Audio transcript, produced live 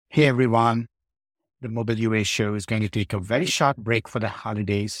Hey everyone, the Mobile UA show is going to take a very short break for the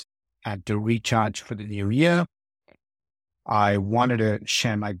holidays and to recharge for the new year. I wanted to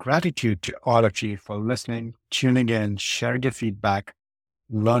share my gratitude to all of you for listening, tuning in, sharing your feedback,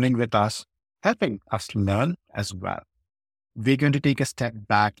 learning with us, helping us learn as well. We're going to take a step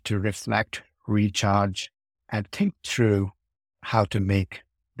back to reflect, recharge, and think through how to make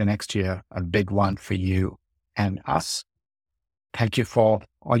the next year a big one for you and us. Thank you for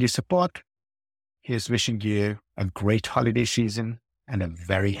all your support. Here's wishing you a great holiday season and a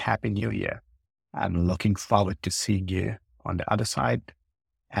very happy new year. I'm looking forward to seeing you on the other side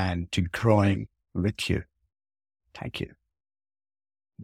and to growing with you. Thank you.